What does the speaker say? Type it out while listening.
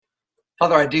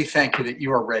Father, I do thank you that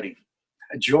you are ready,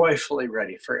 joyfully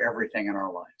ready for everything in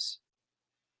our lives.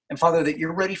 And Father, that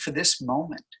you're ready for this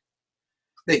moment,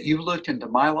 that you've looked into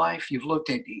my life, you've looked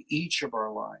into each of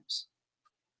our lives.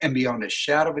 And beyond a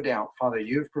shadow of a doubt, Father,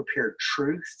 you've prepared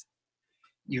truth,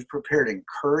 you've prepared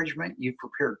encouragement, you've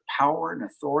prepared power and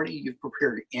authority, you've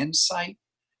prepared insight.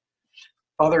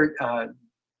 Father,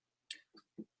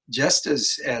 just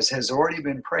as has already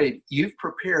been prayed, you've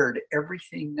prepared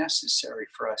everything necessary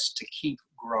for us to keep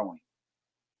growing.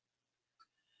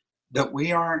 That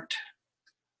we aren't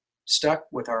stuck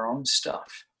with our own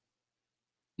stuff.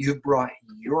 You've brought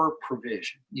your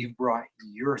provision. You've brought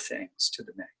your things to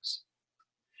the mix.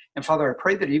 And Father, I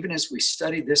pray that even as we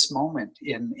study this moment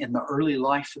in the early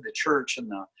life of the church and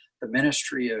the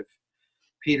ministry of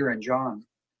Peter and John,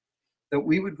 that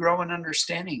we would grow in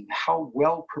understanding how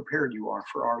well prepared you are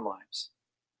for our lives.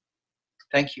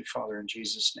 Thank you, Father, in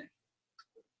Jesus' name.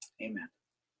 Amen.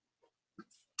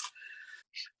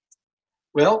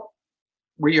 Well,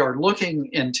 we are looking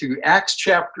into Acts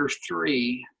chapter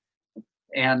 3,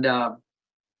 and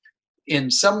in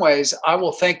some ways, I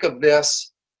will think of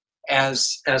this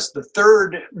as the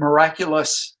third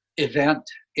miraculous event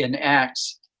in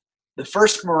Acts. The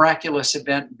first miraculous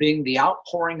event being the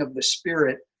outpouring of the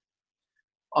Spirit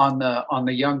on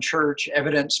the young church,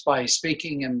 evidenced by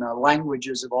speaking in the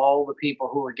languages of all the people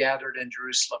who were gathered in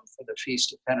Jerusalem for the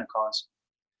Feast of Pentecost.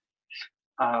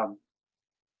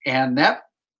 And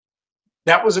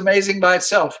that was amazing by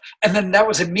itself. And then that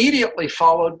was immediately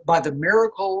followed by the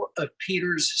miracle of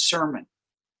Peter's sermon.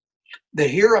 That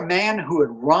here a man who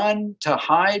had run to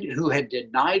hide, who had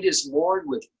denied his Lord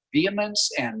with vehemence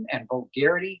and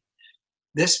vulgarity,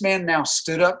 this man now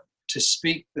stood up to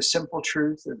speak the simple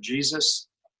truth of Jesus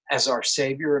as our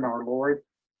Savior and our Lord.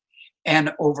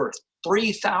 And over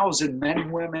 3,000 men and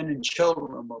women and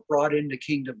children were brought into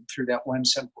kingdom through that one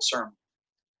simple sermon.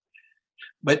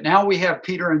 But now we have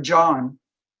Peter and John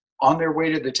on their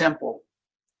way to the temple.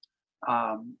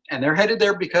 And they're headed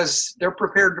there because they're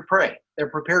prepared to pray. They're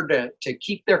prepared to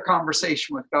keep their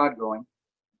conversation with God going.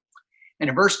 And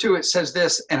in verse 2, it says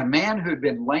this, "And a man who had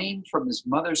been lame from his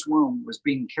mother's womb was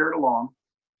being carried along,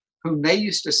 whom they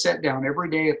used to set down every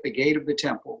day at the gate of the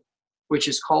temple, which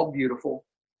is called Beautiful,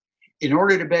 in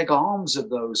order to beg alms of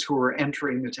those who were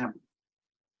entering the temple."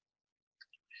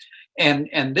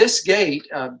 And this gate,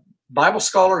 Bible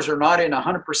scholars are not in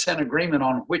 100% agreement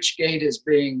on which gate is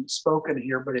being spoken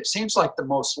here, but it seems like the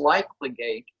most likely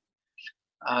gate.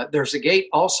 There's a gate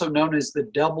also known as the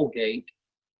double gate,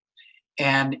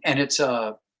 and it's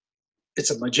a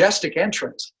majestic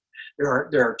entrance.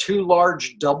 There are two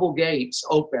large double gates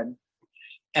open,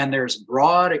 and there's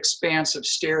broad expanse of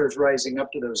stairs rising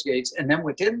up to those gates. And then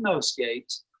within those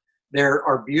gates, there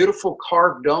are beautiful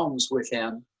carved domes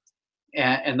within.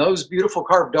 And those beautiful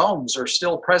carved domes are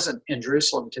still present in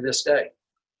Jerusalem to this day.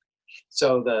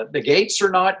 So the gates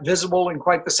are not visible in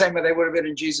quite the same way they would have been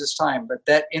in Jesus' time, but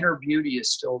that inner beauty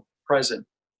is still present.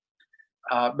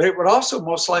 But it would also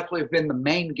most likely have been the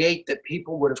main gate that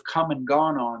people would have come and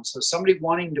gone on. So somebody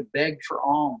wanting to beg for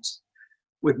alms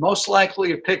would most likely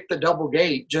have picked the double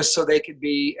gate just so they could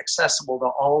be accessible to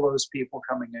all those people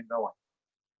coming and going.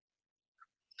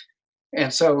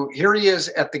 And so here he is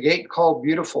at the gate called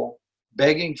Beautiful,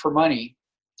 begging for money.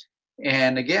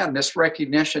 And again, this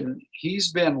recognition,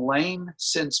 he's been lame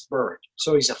since birth.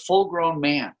 So he's a full-grown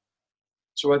man.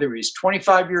 So whether he's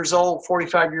 25 years old,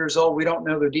 45 years old, we don't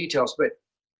know the details, but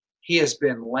he has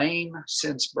been lame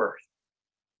since birth.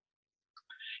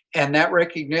 And that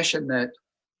recognition that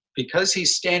because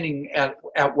he's standing at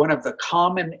one of the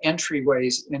common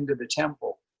entryways into the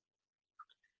temple,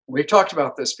 we've talked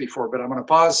about this before, but I'm going to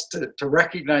pause to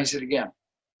recognize it again.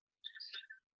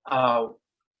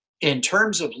 In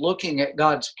terms of looking at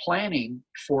God's planning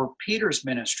for Peter's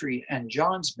ministry and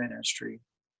John's ministry,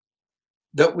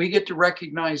 that we get to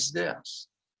recognize this.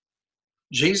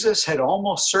 Jesus had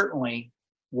almost certainly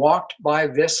walked by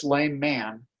this lame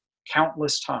man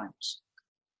countless times.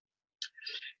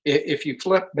 If you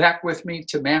flip back with me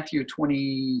to Matthew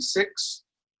 26,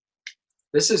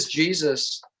 this is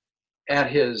Jesus at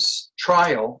his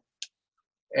trial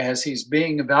as he's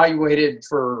being evaluated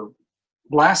for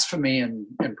blasphemy and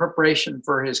in preparation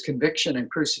for his conviction and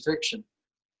crucifixion.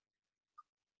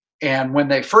 And when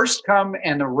they first come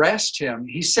and arrest him,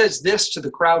 he says this to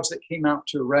the crowds that came out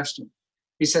to arrest him.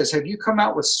 He says, "Have you come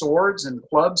out with swords and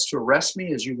clubs to arrest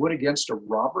me as you would against a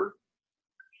robber?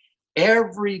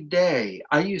 Every day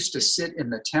I used to sit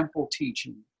in the temple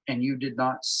teaching, and you did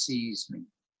not seize me.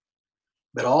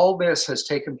 But all this has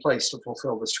taken place to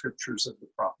fulfill the scriptures of the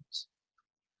prophets."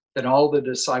 Then all the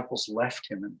disciples left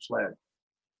him and fled.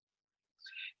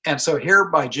 And so here,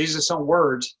 by Jesus' own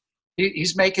words,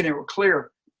 he's making it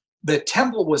clear the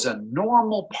temple was a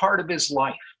normal part of his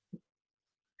life.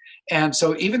 And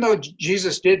so even though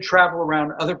Jesus did travel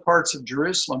around other parts of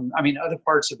Jerusalem, other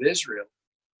parts of Israel,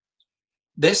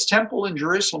 this temple in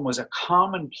Jerusalem was a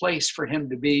common place for him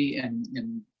to be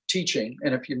in teaching.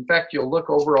 And if you, in fact, you'll look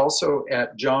over also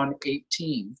at John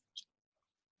 18,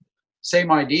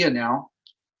 same idea now,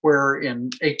 where in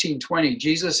 18:20,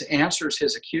 Jesus answers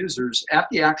his accusers at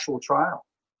the actual trial.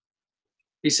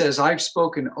 He says, I've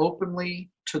spoken openly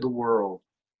to the world.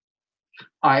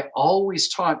 I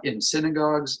always taught in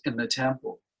synagogues in the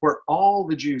temple, where all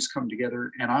the Jews come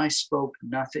together, and I spoke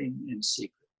nothing in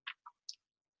secret.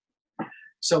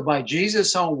 So by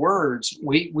Jesus' own words,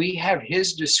 we have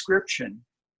his description.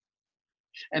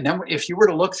 And then if you were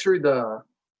to look through the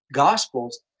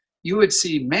Gospels, you would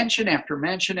see mention after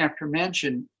mention after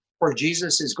mention where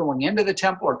Jesus is going into the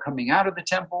temple or coming out of the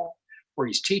temple, where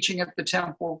he's teaching at the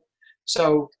temple.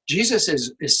 So Jesus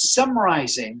is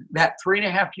summarizing that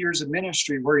 3.5 years of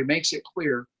ministry where he makes it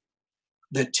clear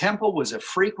the temple was a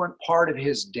frequent part of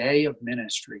his day of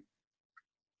ministry.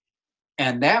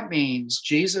 And that means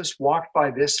Jesus walked by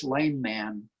this lame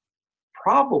man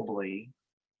probably,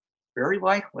 very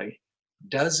likely,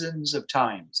 dozens of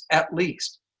times, at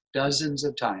least dozens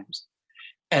of times,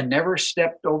 and never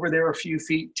stepped over there a few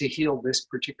feet to heal this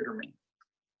particular man.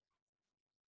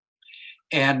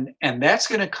 And that's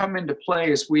going to come into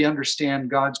play as we understand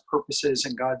God's purposes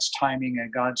and God's timing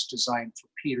and God's design for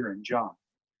Peter and John.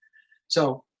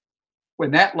 So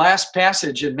when that last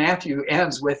passage in Matthew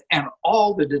ends with, and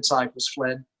all the disciples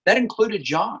fled, that included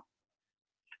John.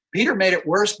 Peter made it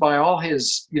worse by all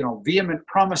his, vehement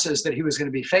promises that he was going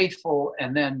to be faithful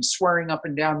and then swearing up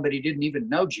and down that he didn't even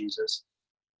know Jesus.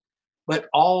 But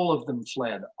all of them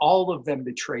fled. All of them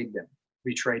betrayed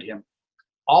him.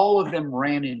 All of them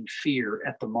ran in fear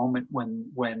at the moment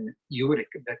when you would have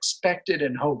expected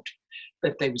and hoped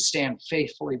that they would stand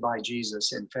faithfully by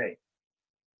Jesus in faith.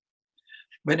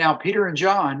 But now Peter and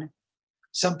John,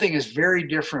 something is very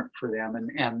different for them,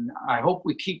 and I hope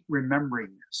we keep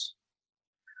remembering this.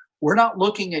 We're not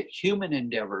looking at human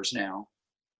endeavors now,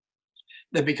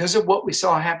 that because of what we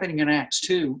saw happening in Acts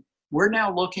 2, we're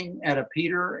now looking at a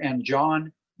Peter and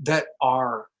John that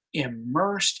are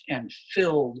immersed and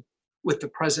filled with the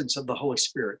presence of the Holy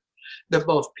Spirit. That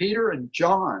both Peter and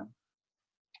John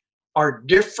are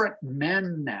different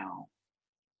men now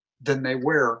than they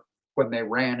were when they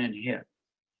ran and hid.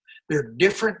 They're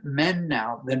different men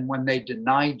now than when they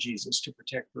denied Jesus to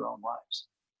protect their own lives.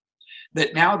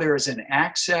 That now there is an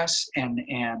access and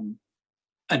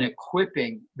an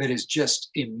equipping that is just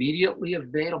immediately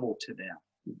available to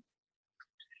them.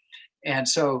 And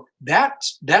so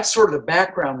that's sort of the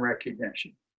background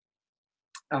recognition.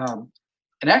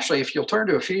 And actually, if you'll turn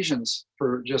to Ephesians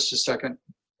for just a second,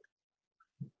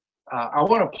 I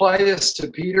want to apply this to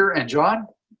Peter and John,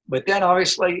 but then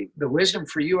obviously the wisdom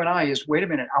for you and I is, wait a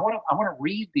minute, I want to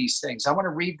read these things. I want to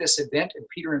read this event in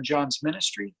Peter and John's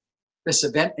ministry, this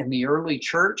event in the early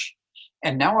church,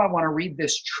 and now I want to read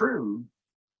this true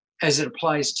as it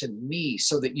applies to me,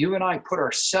 so that you and I put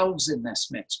ourselves in this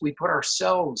mix. We put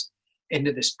ourselves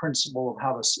into this principle of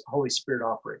how the Holy Spirit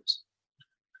operates.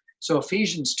 So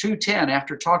Ephesians 2:10,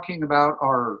 after talking about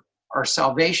our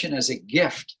salvation as a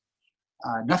gift,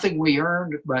 nothing we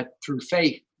earned, but through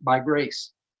faith by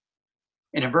grace.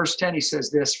 And in verse 10, he says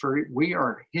this, for we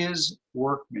are his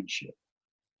workmanship,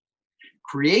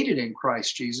 created in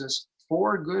Christ Jesus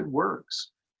for good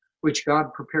works, which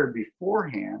God prepared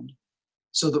beforehand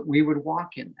so that we would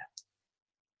walk in them.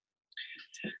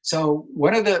 So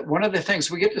one of the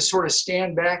things we get to sort of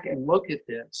stand back and look at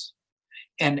this,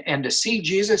 and to see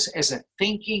Jesus as a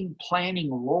thinking, planning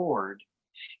Lord,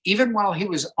 even while he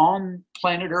was on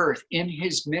planet Earth in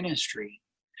his ministry,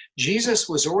 Jesus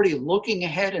was already looking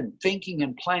ahead and thinking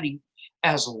and planning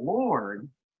as Lord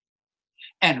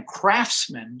and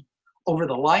craftsman over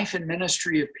the life and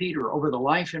ministry of Peter, over the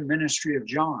life and ministry of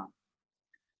John.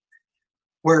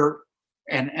 Where,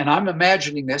 and I'm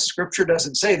imagining this, scripture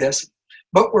doesn't say this,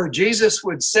 but where Jesus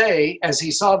would say, as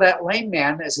he saw that lame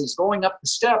man, as he's going up the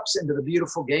steps into the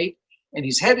beautiful gate, and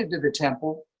he's headed to the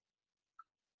temple,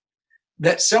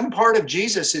 that some part of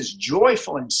Jesus is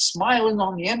joyful and smiling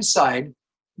on the inside,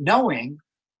 knowing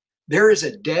there is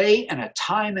a day and a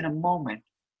time and a moment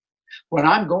when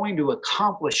I'm going to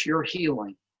accomplish your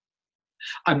healing.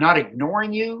 I'm not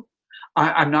ignoring you.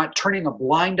 I'm not turning a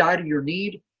blind eye to your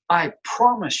need. I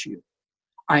promise you,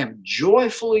 I am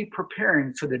joyfully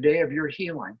preparing for the day of your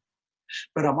healing,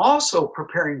 but I'm also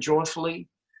preparing joyfully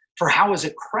for how, as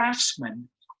a craftsman,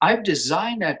 I've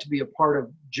designed that to be a part of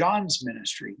John's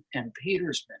ministry and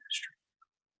Peter's ministry.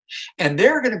 And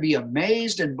they're going to be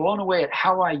amazed and blown away at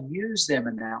how I use them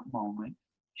in that moment.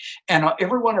 And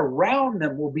everyone around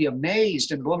them will be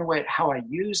amazed and blown away at how I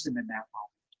use them in that moment.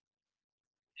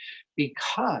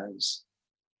 Because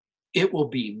it will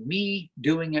be me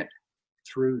doing it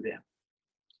through them.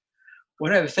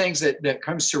 One of the things that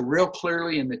comes through real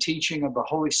clearly in the teaching of the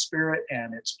Holy Spirit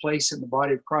and its place in the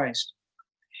body of Christ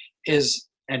is,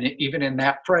 and even in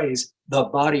that phrase, the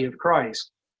body of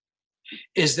Christ,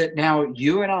 is that now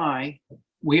you and I,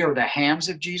 we are the hands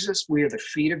of Jesus, we are the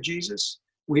feet of Jesus,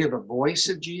 we are the voice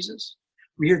of Jesus,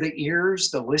 we are the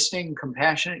ears, the listening,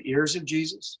 compassionate ears of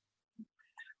Jesus.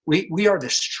 We are the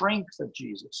strength of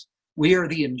Jesus. We are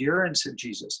the endurance of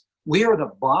Jesus. We are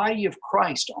the body of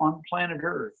Christ on planet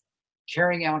Earth,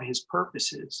 carrying out his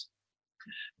purposes.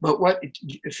 But what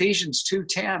Ephesians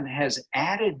 2:10 has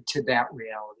added to that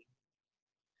reality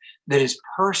that is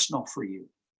personal for you.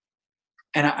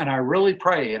 And I really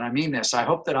pray, and I mean this, I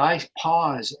hope that I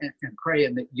pause and pray,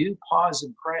 and that you pause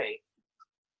and pray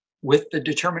with the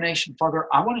determination, Father,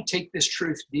 I want to take this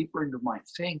truth deeper into my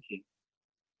thinking.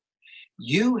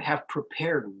 You have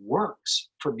prepared works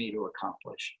for me to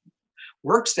accomplish.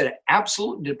 Works that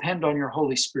absolutely depend on your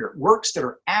Holy Spirit. Works that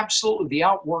are absolutely the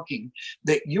outworking,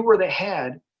 that you are the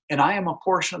head and I am a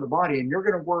portion of the body and you're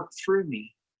going to work through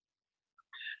me.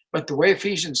 But the way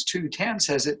Ephesians 2:10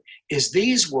 says it is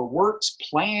these were works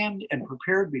planned and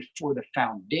prepared before the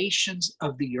foundations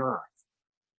of the earth.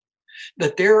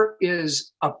 That there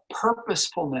is a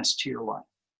purposefulness to your life.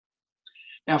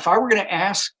 Now, if I were going to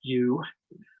ask you,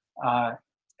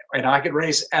 and I could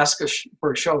ask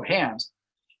for a show of hands,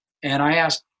 and I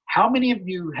asked, how many of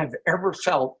you have ever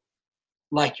felt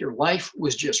like your life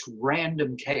was just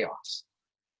random chaos?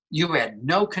 You had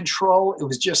no control. It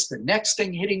was just the next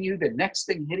thing hitting you, the next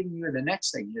thing hitting you, and the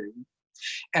next thing hitting you.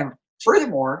 And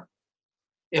furthermore,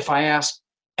 if I asked,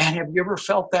 and have you ever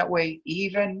felt that way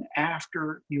even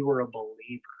after you were a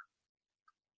believer?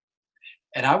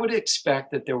 And I would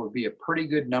expect that there would be a pretty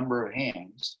good number of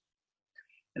hands.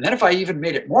 And then if I even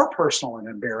made it more personal and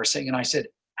embarrassing, and I said,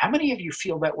 how many of you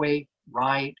feel that way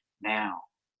right now?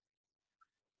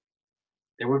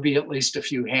 There would be at least a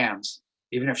few hands.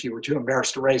 Even if you were too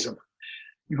embarrassed to raise them,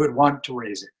 you would want to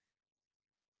raise it.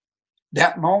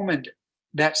 That moment,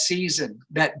 that season,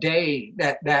 that day,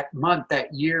 that month,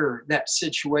 that year, that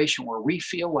situation where we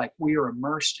feel like we are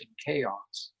immersed in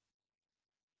chaos.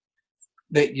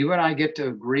 That you and I get to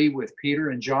agree with Peter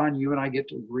and John, you and I get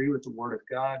to agree with the Word of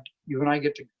God, you and I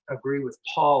get to agree with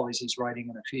Paul as he's writing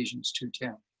in Ephesians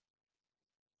 2:10.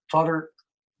 Father,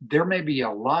 there may be a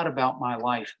lot about my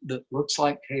life that looks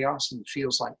like chaos and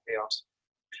feels like chaos,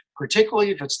 particularly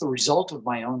if it's the result of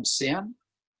my own sin,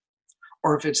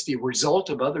 or if it's the result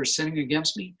of others sinning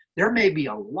against me. There may be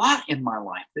a lot in my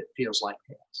life that feels like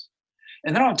chaos.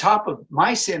 And then on top of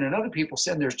my sin and other people's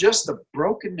sin, there's just the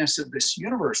brokenness of this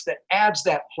universe that adds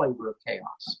that flavor of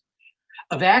chaos,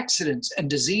 of accidents and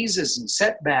diseases and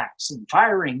setbacks and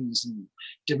firings and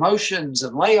demotions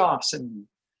and layoffs and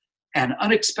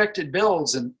unexpected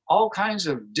bills and all kinds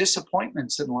of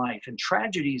disappointments in life and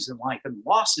tragedies in life and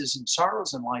losses and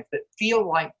sorrows in life that feel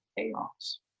like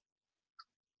chaos.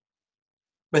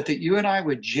 But that you and I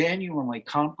would genuinely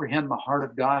comprehend the heart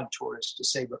of God toward us to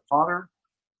say, but Father,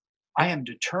 I am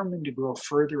determined to grow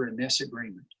further in this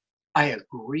agreement. I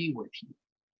agree with you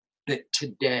that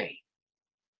today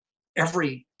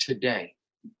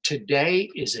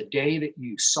is a day that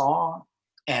you saw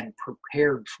and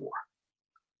prepared for.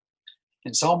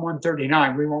 In Psalm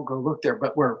 139, we won't go look there,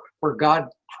 but where God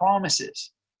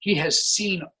promises, he has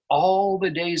seen all the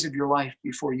days of your life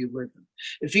before you live them.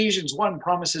 Ephesians 1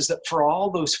 promises that for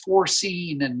all those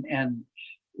foreseen and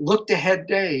looked ahead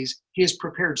days, he has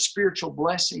prepared spiritual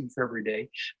blessing for every day.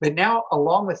 But now,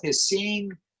 along with his seeing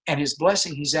and his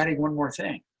blessing, he's adding one more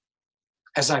thing.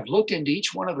 As I've looked into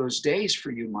each one of those days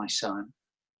for you, my son,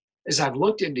 as I've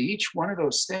looked into each one of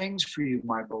those things for you,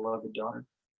 my beloved daughter,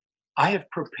 I have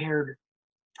prepared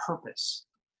purpose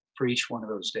for each one of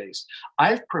those days.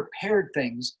 I've prepared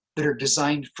things that are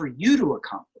designed for you to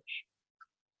accomplish.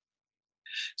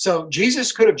 So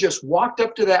Jesus could have just walked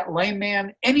up to that lame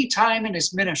man any time in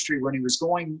his ministry when he was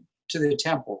going to the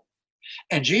temple,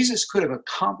 and Jesus could have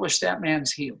accomplished that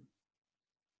man's healing.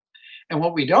 And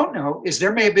what we don't know is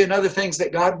there may have been other things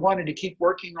that God wanted to keep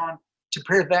working on to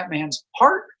prepare that man's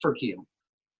heart for healing,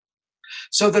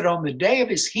 so that on the day of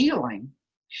his healing,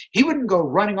 he wouldn't go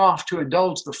running off to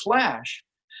indulge the flesh,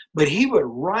 but he would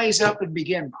rise up and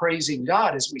begin praising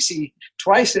God, as we see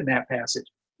twice in that passage,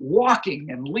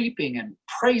 walking and leaping and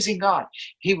praising God.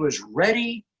 He was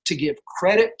ready to give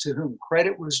credit to whom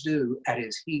credit was due at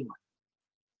his healing.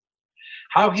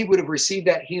 How he would have received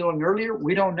that healing earlier,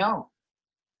 we don't know.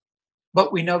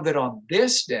 But we know that on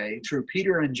this day, through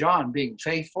Peter and John being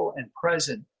faithful and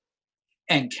present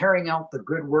and carrying out the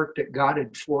good work that God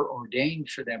had foreordained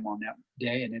for them on that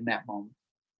day and in that moment,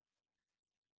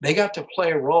 they got to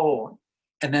play a role.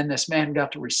 And then this man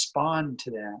got to respond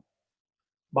to that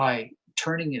by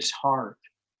turning his heart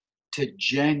to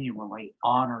genuinely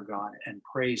honor God and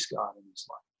praise God in his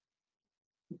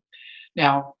life.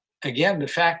 Now, again, the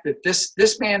fact that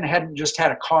this man hadn't just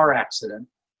had a car accident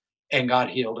and God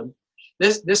healed him.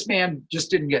 This man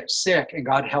just didn't get sick and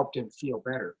God helped him feel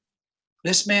better.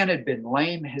 This man had been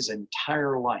lame his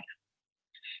entire life.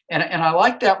 And I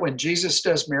like that when Jesus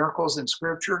does miracles in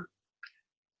Scripture,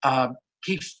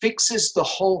 he fixes the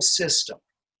whole system.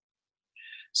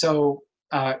 So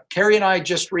Carrie and I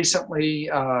just recently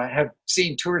have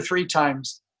seen 2 or 3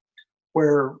 times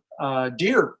where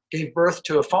deer gave birth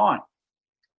to a fawn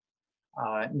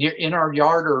in our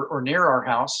yard or near our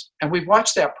house, and we've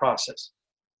watched that process.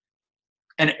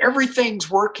 And everything's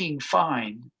working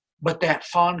fine, but that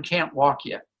fawn can't walk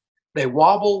yet. They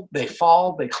wobble, they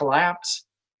fall, they collapse.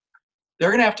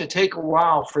 They're going to have to take a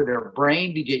while for their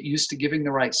brain to get used to giving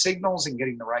the right signals and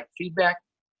getting the right feedback.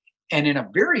 And in a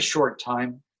very short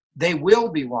time, they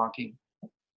will be walking.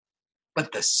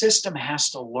 But the system has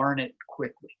to learn it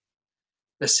quickly.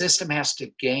 The system has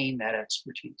to gain that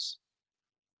expertise.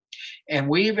 And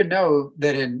we even know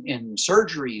that in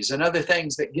surgeries and other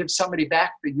things that give somebody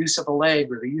back the use of a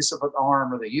leg or the use of an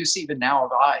arm or the use even now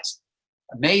of eyes,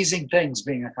 amazing things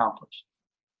being accomplished.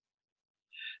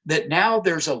 That now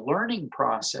there's a learning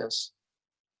process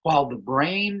while the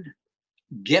brain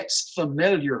gets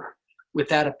familiar with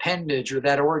that appendage or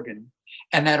that organ,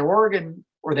 and that organ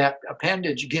or that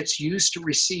appendage gets used to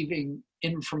receiving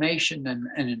information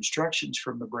and instructions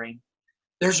from the brain.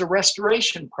 There's a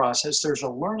restoration process. There's a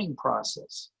learning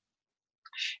process.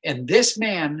 And this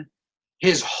man,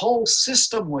 his whole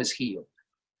system was healed.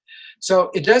 So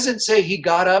it doesn't say he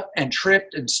got up and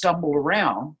tripped and stumbled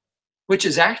around, which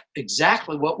is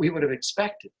exactly what we would have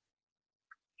expected.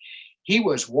 He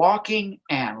was walking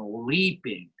and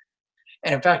leaping.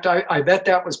 And in fact, I bet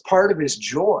that was part of his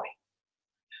joy.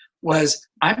 Was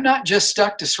I'm not just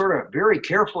stuck to sort of very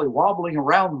carefully wobbling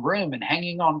around the room and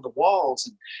hanging on the walls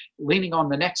and leaning on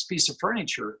the next piece of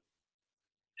furniture.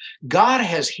 God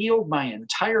has healed my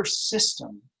entire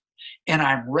system, and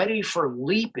I'm ready for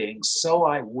leaping, so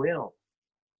I will.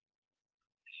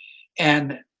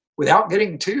 And without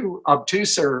getting too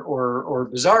obtuse or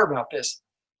bizarre about this,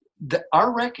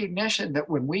 our recognition that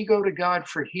when we go to God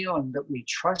for healing, that we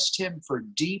trust him for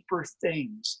deeper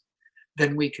things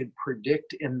than we could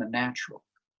predict in the natural.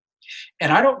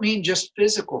 And I don't mean just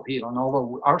physical healing,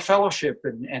 although our fellowship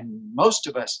and most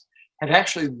of us have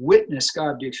actually witnessed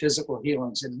God do physical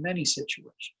healings in many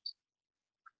situations.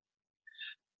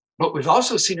 But we've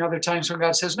also seen other times when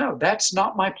God says, no, that's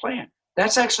not my plan.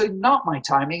 That's actually not my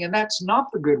timing, and that's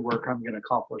not the good work I'm going to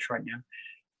accomplish right now,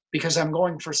 because I'm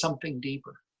going for something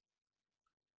deeper.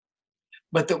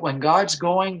 But that when God's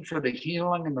going for the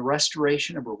healing and the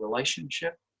restoration of a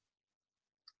relationship,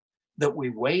 that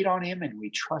we wait on him and we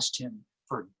trust him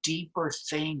for deeper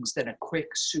things than a quick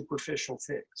superficial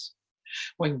fix.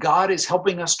 When God is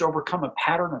helping us to overcome a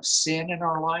pattern of sin in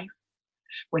our life,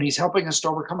 when he's helping us to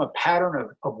overcome a pattern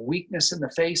of weakness in the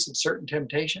face of certain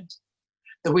temptations,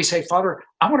 that we say, Father,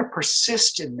 I want to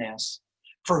persist in this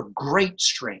for great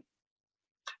strength.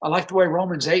 I like the way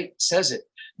Romans 8 says it,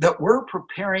 that we're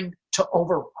preparing to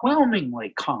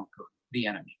overwhelmingly conquer the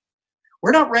enemy.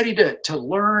 We're not ready to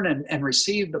learn and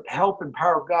receive the help and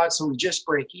power of God so we just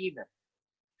break even.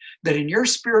 That in your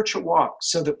spiritual walk,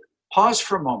 so that pause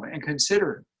for a moment and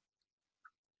consider,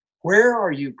 where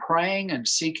are you praying and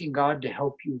seeking God to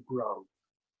help you grow?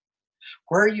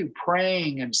 Where are you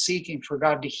praying and seeking for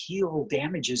God to heal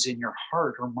damages in your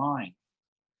heart or mind?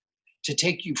 To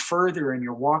take you further in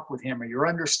your walk with him or your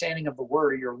understanding of the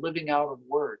word or your living out of the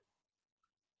word?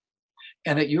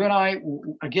 And that you and I,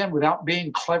 again, without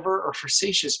being clever or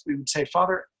facetious, we would say,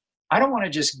 Father, I don't want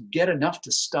to just get enough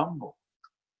to stumble.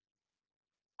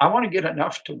 I want to get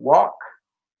enough to walk.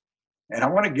 And I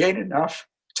want to gain enough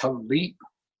to leap.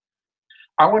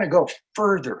 I want to go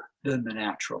further than the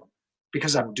natural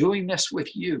because I'm doing this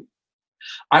with you.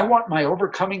 I want my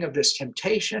overcoming of this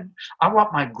temptation. I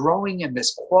want my growing in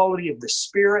this quality of the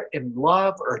Spirit in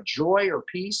love or joy or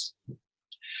peace.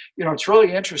 You know, it's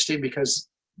really interesting because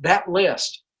that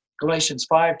list, Galatians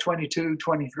 5, 22,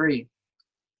 23,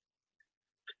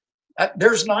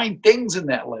 there's 9 things in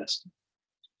that list.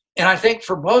 And I think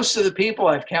for most of the people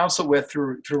I've counseled with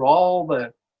through all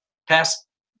the past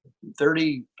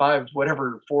 35,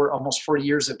 whatever, almost 40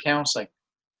 years of counseling,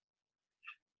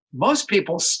 Most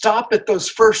people stop at those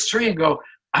first three and go,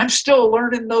 I'm still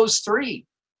learning those three.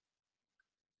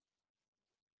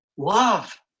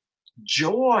 Love,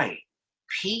 joy,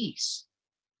 peace.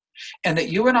 And that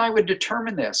you and I would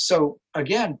determine this. So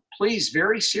again, please,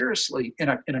 very seriously, in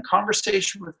a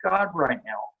conversation with God right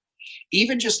now,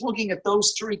 even just looking at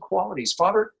those three qualities.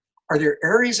 Father, are there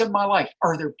areas of my life?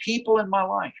 Are there people in my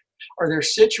life? Are there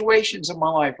situations in my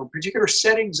life or particular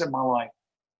settings in my life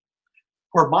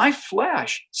where my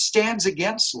flesh stands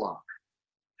against love?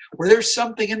 Where there's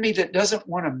something in me that doesn't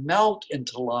want to melt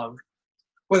into love,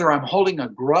 whether I'm holding a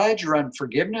grudge or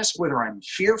unforgiveness, whether I'm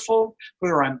fearful,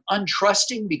 whether I'm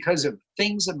untrusting because of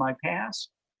things in my past.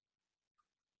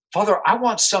 Father, I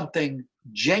want something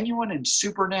genuine and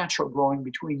supernatural growing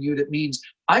between you that means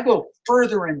I go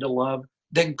further into love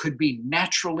than could be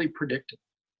naturally predicted.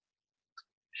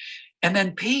 And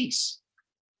then peace.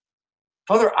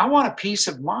 Father, I want a peace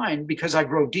of mind because I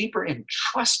grow deeper in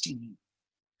trusting you.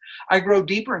 I grow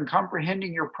deeper in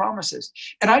comprehending your promises.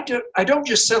 And I don't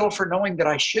just settle for knowing that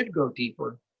I should go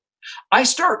deeper. I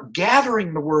start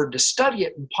gathering the word to study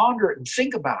it and ponder it and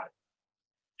think about it.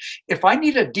 If I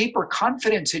need a deeper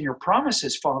confidence in your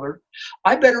promises, Father,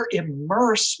 I better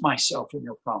immerse myself in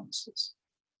your promises.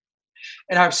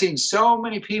 And I've seen so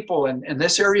many people in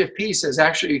this area of peace is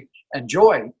actually, and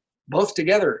joy, both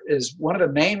together, is one of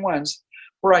the main ones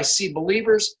where I see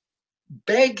believers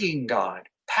begging God,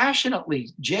 passionately,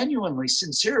 genuinely,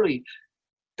 sincerely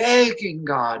begging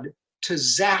God to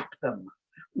zap them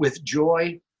with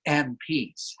joy and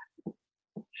peace.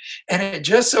 And it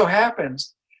just so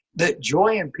happens that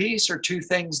joy and peace are two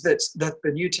things that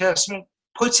the New Testament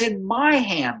puts in my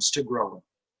hands to grow in.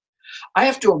 I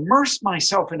have to immerse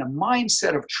myself in a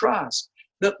mindset of trust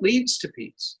that leads to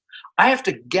peace. I have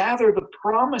to gather the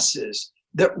promises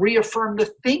that reaffirm the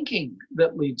thinking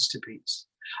that leads to peace.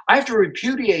 I have to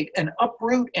repudiate and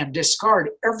uproot and discard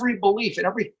every belief and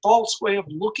every false way of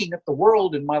looking at the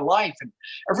world in my life and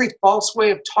every false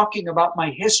way of talking about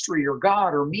my history or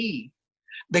God or me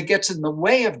that gets in the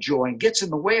way of joy and gets in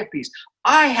the way of peace.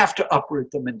 I have to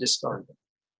uproot them and discard them.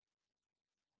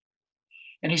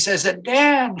 And he says, and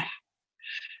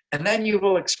then you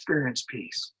will experience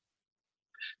peace.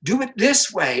 Do it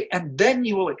this way, and then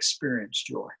you will experience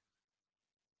joy.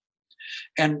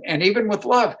 And even with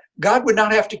love, God would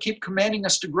not have to keep commanding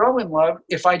us to grow in love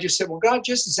if I just said, well, God,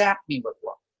 just zap me with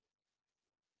love.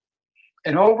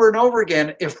 And over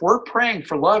again, if we're praying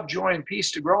for love, joy, and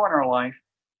peace to grow in our life,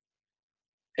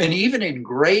 and even in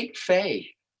great faith,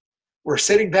 we're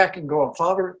sitting back and going,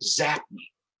 Father, zap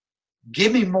me.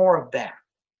 Give me more of that.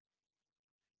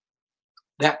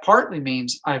 That partly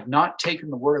means I've not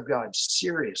taken the Word of God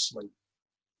seriously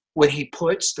when He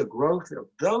puts the growth of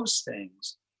those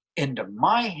things into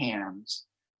my hands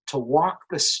to walk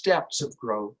the steps of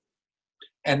growth.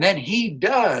 And then He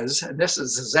does, and this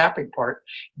is the zapping part,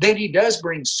 then He does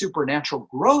bring supernatural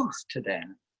growth to that.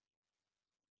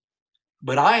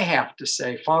 But I have to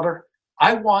say, Father,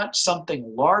 I want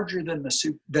something larger than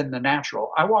the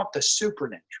natural. I want the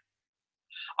supernatural.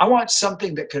 I want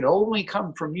something that could only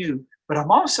come from you, but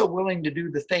I'm also willing to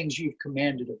do the things you've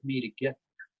commanded of me to get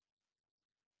there.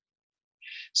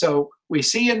 So we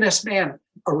see in this man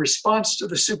a response to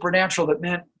the supernatural that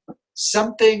meant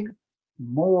something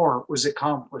more was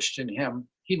accomplished in him.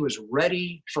 He was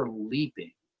ready for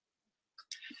leaping.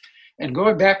 And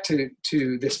going back to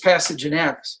this passage in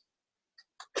Acts,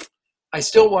 I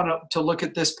still want to look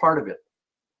at this part of it.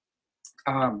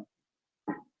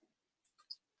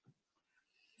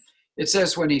 It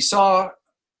says, when he saw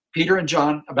Peter and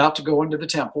John about to go into the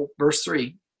temple, verse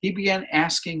 3, he began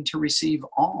asking to receive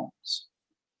alms.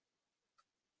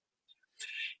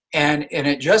 And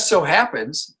it just so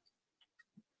happens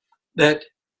that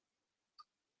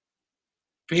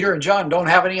Peter and John don't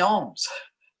have any alms.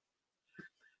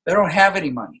 They don't have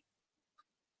any money.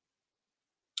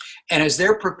 And as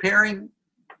they're preparing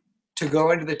to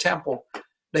go into the temple,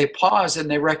 they pause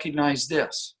and they recognize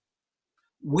this.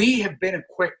 We have been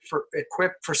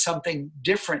equipped for something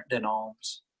different than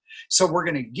alms. So we're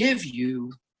going to give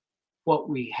you what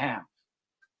we have.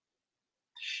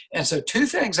 And so two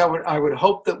things I would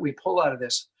hope that we pull out of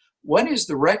this. One is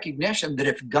the recognition that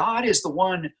if God is the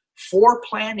one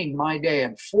planning my day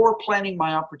and planning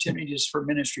my opportunities for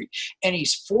ministry, and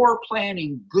He's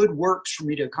planning good works for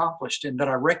me to accomplish, and that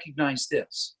I recognize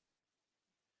this.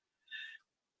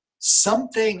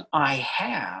 Something I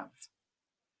have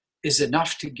is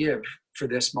enough to give for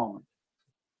this moment.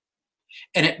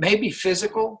 And it may be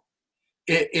physical,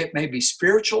 it may be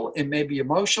spiritual, it may be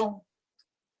emotional,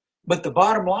 but the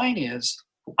bottom line is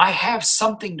I have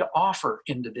something to offer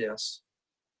into this.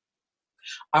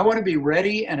 I want to be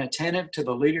ready and attentive to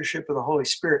the leadership of the Holy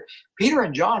Spirit. Peter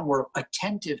and John were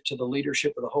attentive to the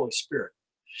leadership of the Holy Spirit.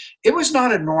 It was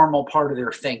not a normal part of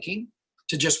their thinking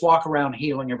to just walk around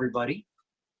healing everybody,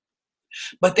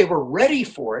 but they were ready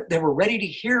for it. They were ready to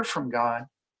hear from God,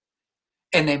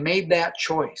 and they made that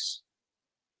choice.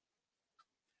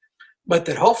 But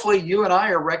that hopefully you and I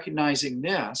are recognizing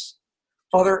this.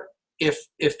 Father,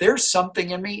 if there's something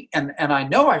in me, and I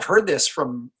know I've heard this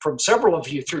from several of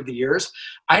you through the years,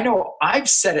 I know I've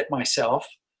said it myself.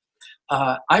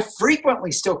 I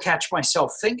frequently still catch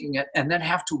myself thinking it and then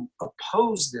have to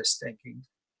oppose this thinking.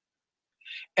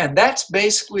 And that's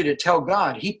basically to tell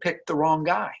God he picked the wrong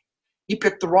guy. He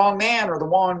picked the wrong man or the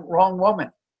wrong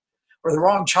woman or the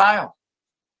wrong child.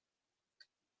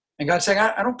 And God's saying,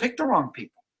 I don't pick the wrong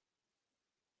people.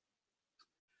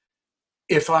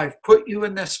 If I've put you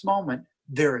in this moment,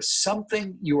 there is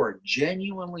something you are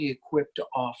genuinely equipped to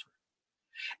offer.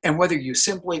 And whether you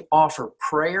simply offer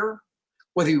prayer,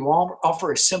 whether you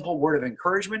offer a simple word of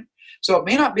encouragement. So it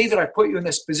may not be that I put you in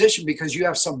this position because you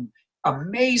have some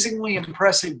amazingly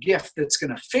impressive gift that's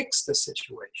going to fix the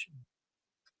situation.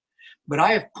 But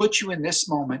I have put you in this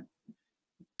moment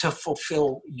to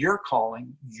fulfill your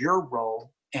calling, your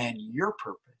role, and your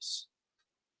purpose.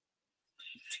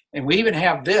 And we even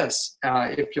have this,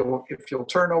 if you'll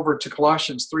turn over to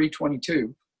Colossians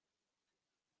 3:22.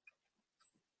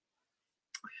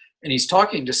 And he's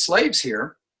talking to slaves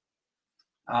here.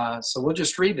 So we'll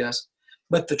just read this.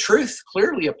 But the truth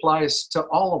clearly applies to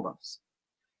all of us.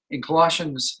 In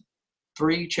Colossians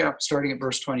 3, starting at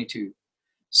verse 22.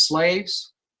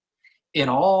 Slaves, in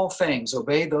all things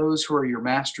obey those who are your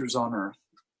masters on earth,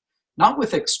 not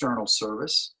with external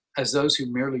service, as those who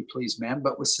merely please men,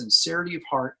 but with sincerity of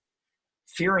heart,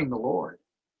 fearing the Lord.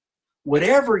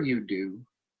 Whatever you do,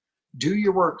 do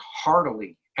your work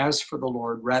heartily as for the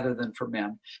Lord rather than for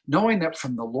men, knowing that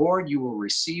from the Lord you will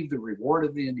receive the reward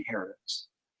of the inheritance.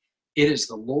 It is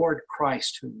the Lord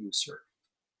Christ whom you serve.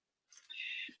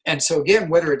 And so again,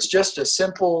 whether it's just a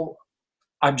simple,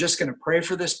 I'm just going to pray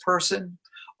for this person,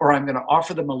 or I'm going to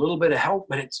offer them a little bit of help,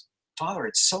 but it's, Father,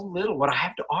 it's so little. What I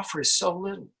have to offer is so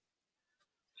little.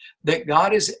 That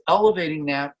God is elevating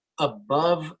that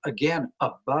above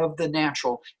the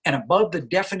natural and above the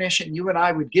definition you and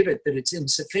I would give it, that it's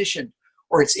insufficient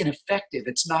or it's ineffective,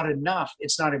 it's not enough,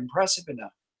 it's not impressive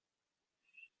enough.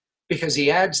 Because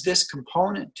he adds this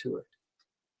component to it.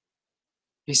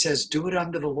 He says, do it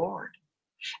unto the Lord.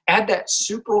 Add that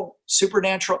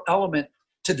supernatural element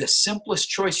to the simplest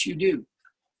choice you do.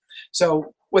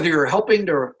 So whether you're helping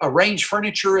to arrange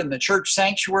furniture in the church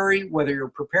sanctuary, whether you're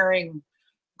preparing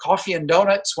coffee and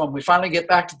donuts when we finally get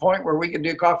back to the point where we can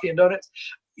do coffee and donuts,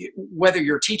 whether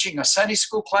you're teaching a Sunday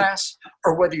school class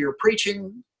or whether you're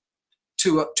preaching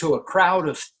to a crowd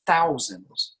of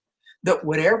thousands, that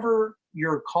whatever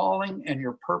your calling and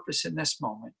your purpose in this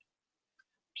moment,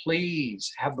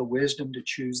 please have the wisdom to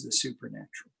choose the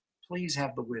supernatural. Please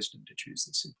have the wisdom to choose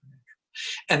the supernatural.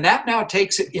 And that now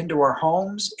takes it into our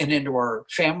homes and into our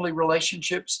family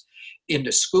relationships,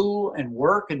 into school and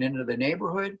work and into the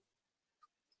neighborhood.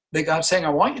 That God's saying, I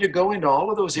want you to go into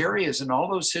all of those areas and all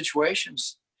those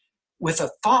situations with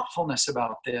a thoughtfulness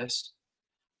about this.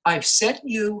 I've set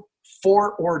you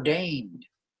foreordained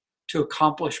to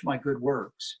accomplish my good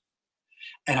works.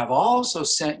 And I've also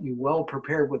sent you well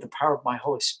prepared with the power of my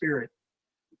Holy Spirit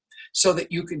so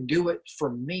that you can do it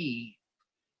for me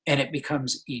and it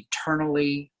becomes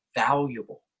eternally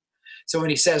valuable. So when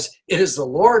he says, it is the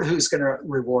Lord who's going to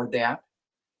reward that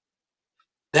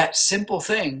simple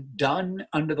thing done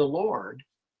unto the Lord.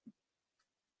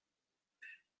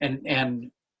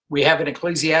 And we have in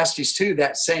Ecclesiastes 2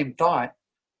 that same thought.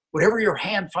 Whatever your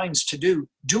hand finds to do,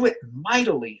 do it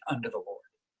mightily unto the Lord.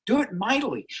 Do it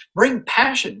mightily. Bring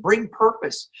passion, bring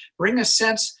purpose, bring a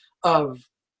sense of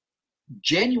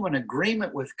genuine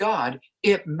agreement with God.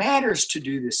 It matters to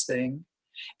do this thing.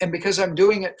 And because I'm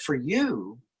doing it for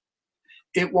you,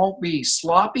 it won't be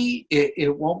sloppy.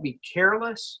 It won't be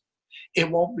careless. It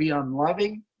won't be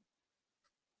unloving.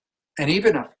 And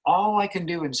even if all I can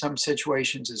do in some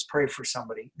situations is pray for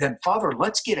somebody, then Father,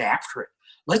 let's get after it.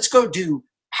 Let's go do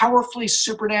powerfully,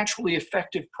 supernaturally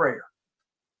effective prayer.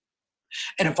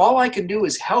 And if all I can do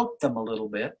is help them a little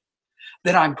bit,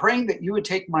 then I'm praying that you would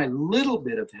take my little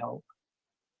bit of help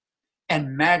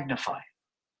and magnify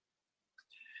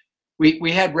it.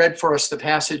 We had read for us the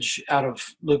passage out of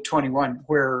Luke 21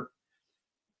 where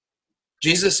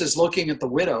Jesus is looking at the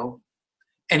widow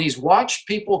and he's watched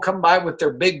people come by with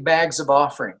their big bags of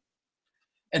offering.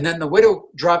 And then the widow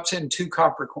drops in 2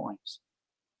 copper coins.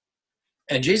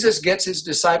 And Jesus gets his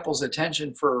disciples'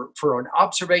 attention for an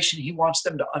observation he wants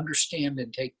them to understand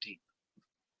and take deep.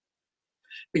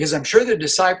 Because I'm sure the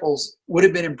disciples would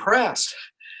have been impressed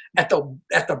at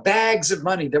the bags of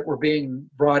money that were being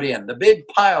brought in, the big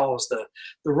piles, the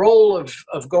roll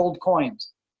of gold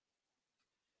coins.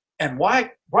 And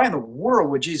why in the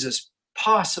world would Jesus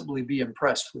possibly be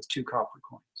impressed with 2 copper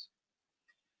coins?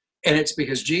 And it's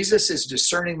because Jesus is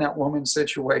discerning that woman's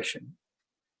situation,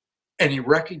 and he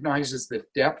recognizes the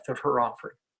depth of her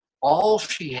offering. All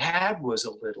she had was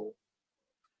a little.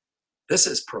 This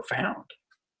is profound.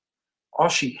 All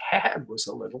she had was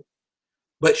a little,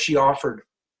 but she offered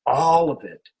all of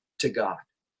it to God.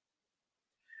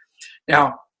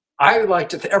 Now, I would like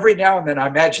to, every now and then I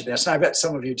imagine this, and I bet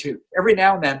some of you too. Every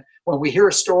now and then when we hear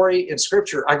a story in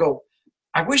Scripture, I go,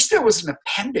 I wish there was an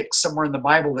appendix somewhere in the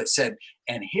Bible that said,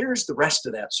 and here's the rest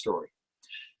of that story.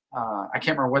 I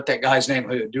can't remember what that guy's name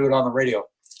who would do it on the radio.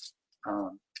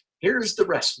 Here's the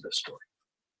rest of the story.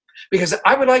 Because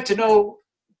I would like to know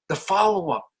the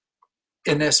follow-up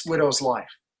in this widow's life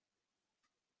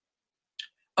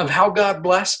of how God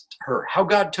blessed her, how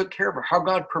God took care of her, how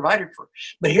God provided for her.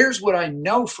 But here's what I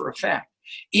know for a fact.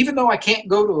 Even though I can't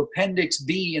go to Appendix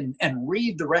B and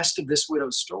read the rest of this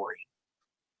widow's story,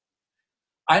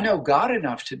 I know God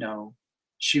enough to know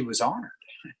she was honored.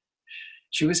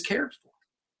 She was cared for.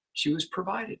 She was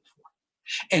provided for.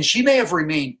 And she may have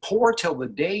remained poor till the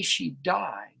day she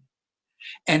died.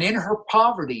 And in her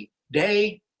poverty,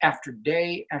 day after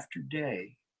day after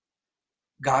day,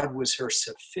 God was her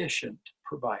sufficient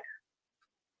provider.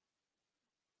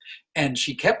 And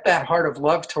she kept that heart of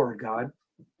love toward God.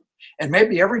 And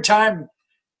maybe every time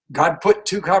God put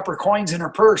 2 copper coins in her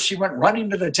purse, she went running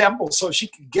to the temple so she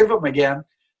could give them again,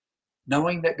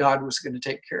 knowing that God was going to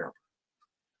take care of her.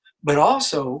 But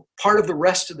also, part of the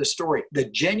rest of the story, the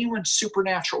genuine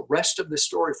supernatural rest of the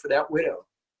story for that widow,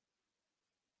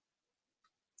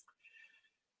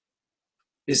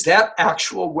 is that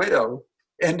actual widow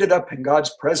ended up in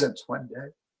God's presence one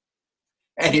day.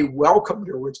 And he welcomed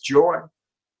her with joy.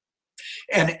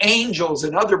 And angels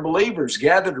and other believers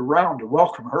gathered around to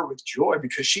welcome her with joy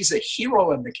because she's a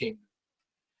hero in the kingdom.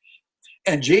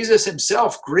 And Jesus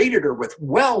himself greeted her with,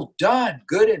 "Well done,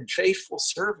 good and faithful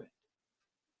servant."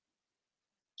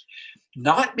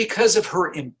 Not because of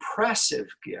her impressive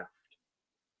gift,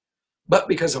 but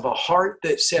because of a heart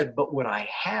that said, "But what I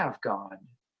have, God,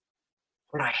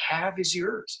 what I have is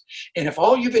yours. And if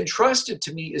all you've entrusted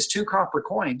to me is 2 copper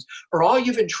coins, or all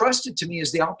you've entrusted to me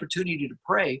is the opportunity to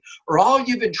pray, or all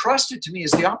you've entrusted to me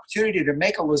is the opportunity to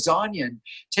make a lasagna and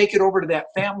take it over to that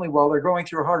family while they're going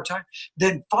through a hard time,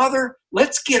 then Father,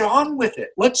 let's get on with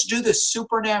it. Let's do the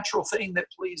supernatural thing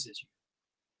that pleases you."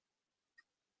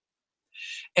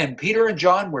 And Peter and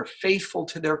John were faithful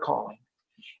to their calling.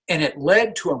 And it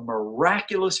led to a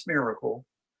miraculous miracle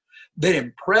that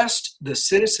impressed the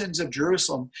citizens of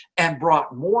Jerusalem and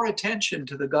brought more attention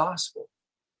to the gospel.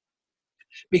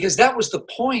 Because that was the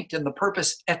point and the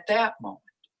purpose at that moment.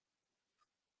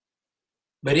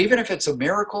 But even if it's a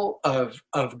miracle of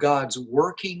God's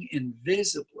working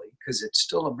invisibly, because it's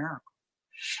still a miracle,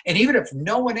 and even if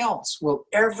no one else will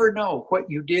ever know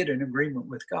what you did in agreement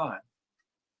with God,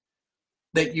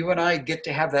 that you and I get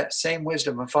to have that same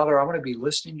wisdom of, Father, I want to be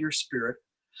listening to your Spirit.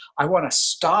 I want to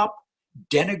stop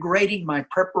denigrating my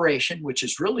preparation, which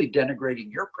is really denigrating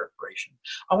your preparation.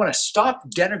 I want to stop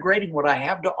denigrating what I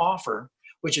have to offer,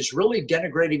 which is really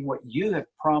denigrating what you have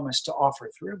promised to offer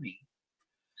through me.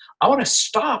 I want to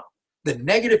stop the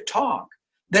negative talk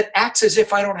that acts as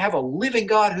if I don't have a living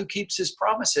God who keeps his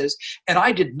promises and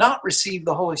I did not receive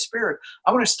the Holy Spirit.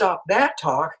 I want to stop that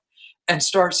talk and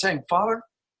start saying, Father,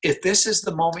 if this is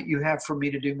the moment you have for me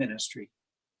to do ministry,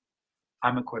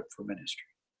 I'm equipped for ministry.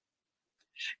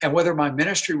 And whether my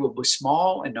ministry will be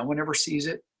small and no one ever sees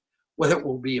it, whether it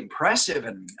will be impressive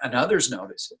and others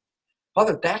notice it,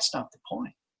 Father, that's not the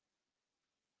point.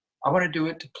 I want to do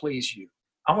it to please you.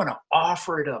 I want to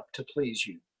offer it up to please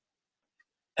you.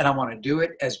 And I want to do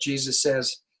it as Jesus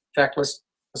says. In fact, let's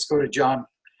go to John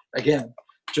again,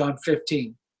 John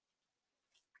 15.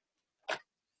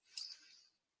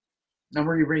 Now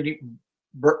we're reading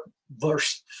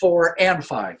verse 4 and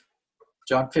 5.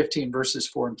 John 15, verses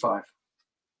 4 and 5.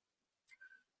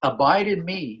 Abide in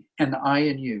me, and I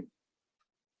in you.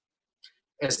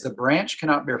 As the branch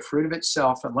cannot bear fruit of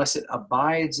itself unless it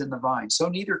abides in the vine, so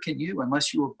neither can you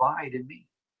unless you abide in me.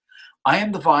 I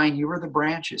am the vine, you are the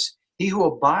branches. He who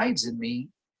abides in me,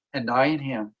 and I in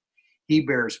him, he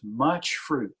bears much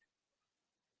fruit.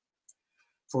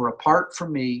 For apart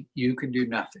from me, you can do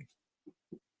nothing.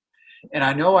 And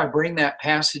I know I bring that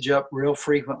passage up real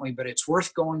frequently, but it's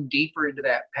worth going deeper into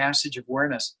that passage of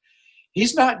awareness.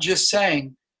 He's not just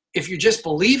saying, if you just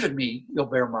believe in me, you'll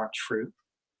bear much fruit.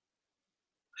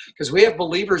 Because we have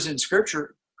believers in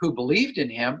Scripture who believed in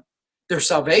him. Their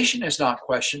salvation is not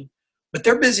questioned, but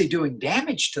they're busy doing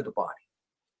damage to the body.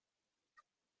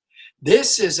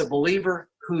 This is a believer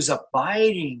who's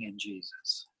abiding in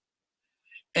Jesus.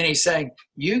 And he's saying,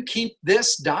 you keep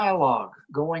this dialogue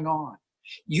going on.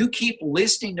 You keep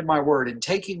listening to my word and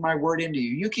taking my word into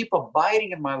you. You keep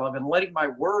abiding in my love and letting my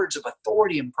words of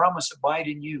authority and promise abide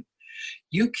in you.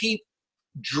 You keep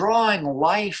drawing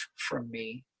life from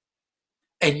me,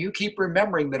 and you keep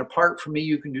remembering that apart from me,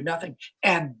 you can do nothing.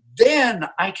 And then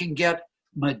I can get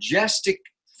majestic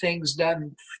things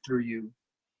done through you.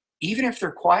 Even if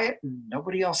they're quiet and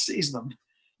nobody else sees them,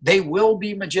 they will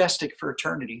be majestic for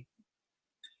eternity.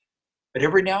 But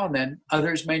every now and then,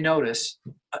 others may notice.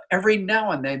 Every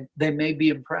now and then, they may be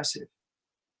impressive.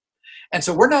 And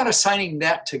so we're not assigning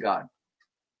that to God.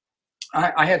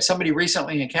 I had somebody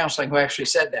recently in counseling who actually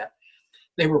said that.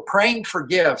 They were praying for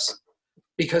gifts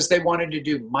because they wanted to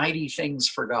do mighty things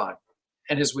for God.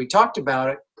 And as we talked about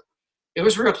it, it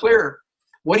was real clear.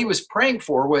 What he was praying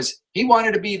for was he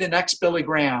wanted to be the next Billy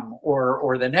Graham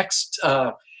or the next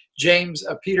James,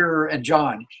 Peter, and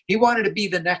John. He wanted to be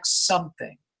the next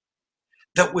something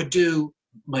that would do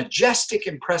majestic,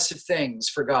 impressive things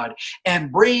for God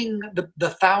and bring the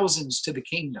thousands to the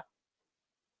kingdom.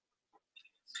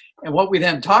 And what we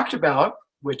then talked about,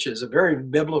 which is a very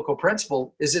biblical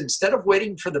principle, is instead of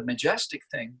waiting for the majestic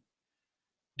thing,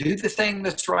 do the thing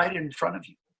that's right in front of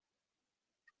you.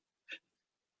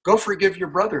 Go forgive your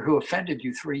brother who offended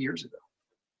you 3 years ago.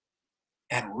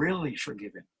 And really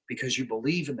forgive him because you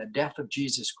believe in the death of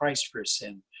Jesus Christ for his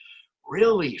sin.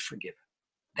 Really forgive him.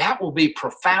 That will be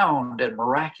profound and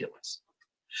miraculous.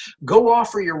 Go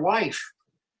offer your wife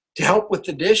to help with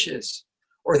the dishes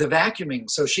or the vacuuming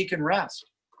so she can rest.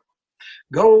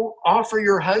 Go offer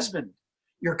your husband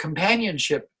your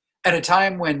companionship at a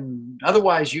time when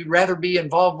otherwise you'd rather be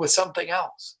involved with something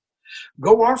else.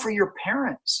 Go offer your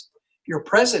parents your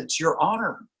presence, your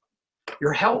honor,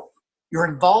 your help, your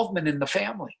involvement in the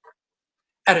family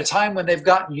at a time when they've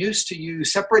gotten used to you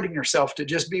separating yourself to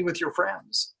just be with your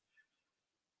friends.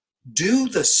 Do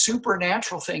the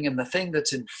supernatural thing and the thing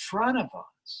that's in front of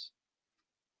us.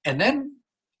 And then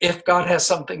if God has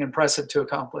something impressive to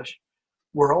accomplish,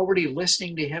 we're already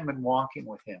listening to him and walking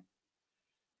with him.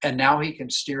 And now he can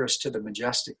steer us to the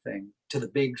majestic thing, to the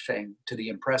big thing, to the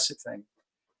impressive thing.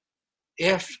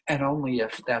 If and only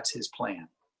if that's his plan.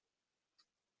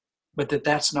 But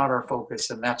that's not our focus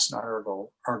and that's not our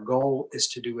goal. Our goal is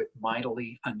to do it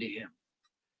mightily unto him.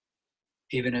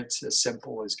 Even if it's as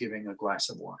simple as giving a glass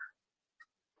of water.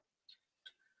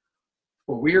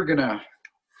 Well, we're gonna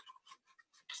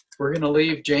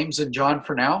leave James and John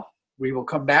for now. We will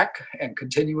come back and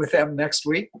continue with them next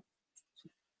week.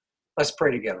 Let's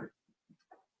pray together.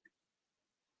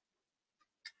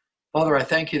 Father, I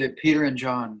thank you that Peter and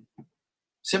John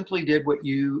simply did what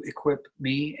you equipped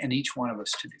me and each one of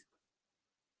us to do.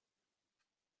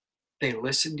 They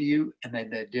listened to you and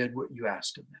they did what you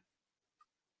asked of them.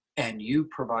 And you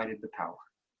provided the power.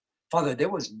 Father, there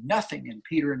was nothing in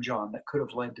Peter and John that could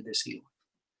have led to this healing.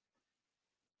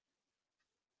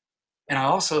 And I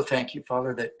also thank you,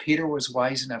 Father, that Peter was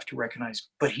wise enough to recognize,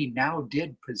 but he now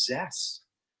did possess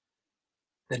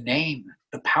the name,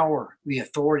 the power, the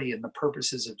authority, and the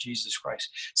purposes of Jesus Christ,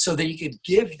 so that he could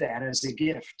give that as a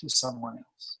gift to someone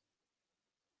else.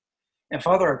 And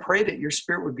Father, I pray that your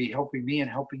Spirit would be helping me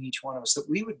and helping each one of us, that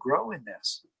we would grow in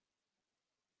this.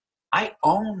 I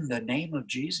own the name of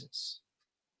Jesus.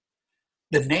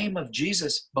 The name of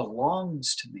Jesus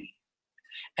belongs to me.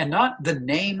 And not the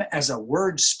name as a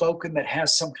word spoken that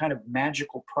has some kind of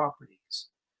magical properties.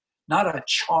 Not a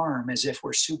charm as if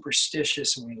we're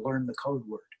superstitious and we learn the code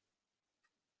word.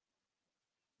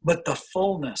 But the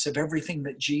fullness of everything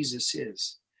that Jesus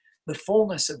is. The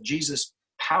fullness of Jesus'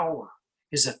 power,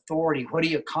 his authority, what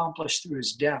he accomplished through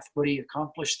his death, what he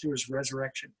accomplished through his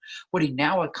resurrection, what he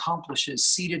now accomplishes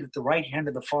seated at the right hand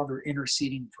of the Father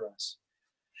interceding for us.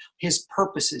 His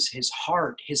purposes, his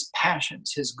heart, his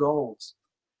passions, his goals.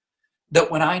 That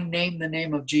when I name the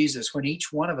name of Jesus, when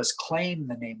each one of us claim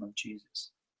the name of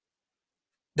Jesus,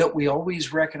 that we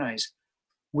always recognize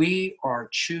we are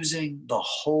choosing the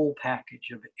whole package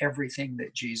of everything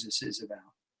that Jesus is about.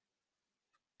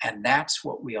 And that's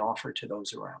what we offer to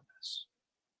those around us.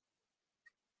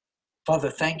 Father,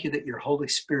 thank you that your Holy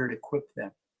Spirit equipped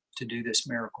them to do this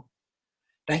miracle.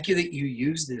 Thank you that you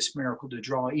use this miracle to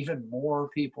draw even more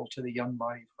people to the young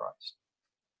body of Christ.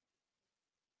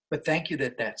 But thank you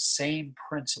that that same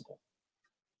principle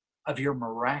of your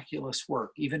miraculous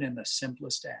work, even in the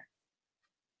simplest act,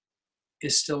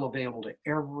 is still available to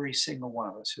every single one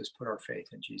of us who has put our faith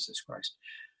in Jesus Christ.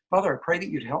 Father, I pray that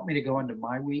you'd help me to go into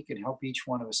my week and help each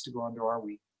one of us to go into our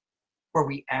week. where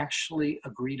we actually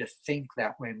agree to think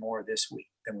that way more this week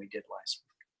than we did last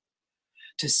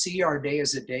week. To see our day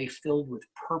as a day filled with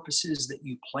purposes that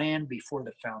you planned before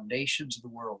the foundations of the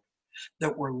world,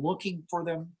 that we're looking for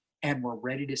them and we're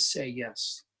ready to say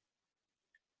yes.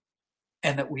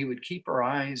 And that we would keep our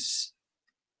eyes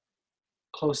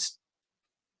close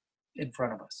in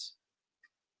front of us.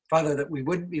 Father, that we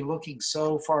wouldn't be looking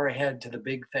so far ahead to the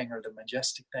big thing or the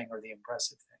majestic thing or the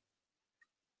impressive thing.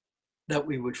 That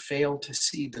we would fail to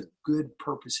see the good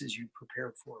purposes you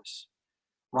prepared for us.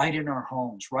 Right in our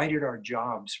homes, right at our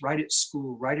jobs, right at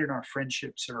school, right in our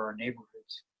friendships or our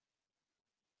neighborhoods.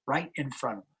 Right in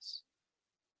front of us.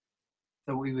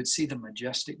 That we would see the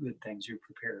majestic good things you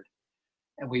prepared.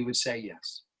 And we would say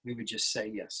yes. We would just say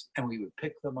yes. And we would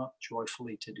pick them up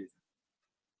joyfully to do them.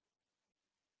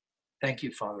 Thank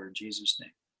you, Father, in Jesus'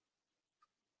 name.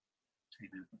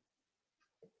 Amen.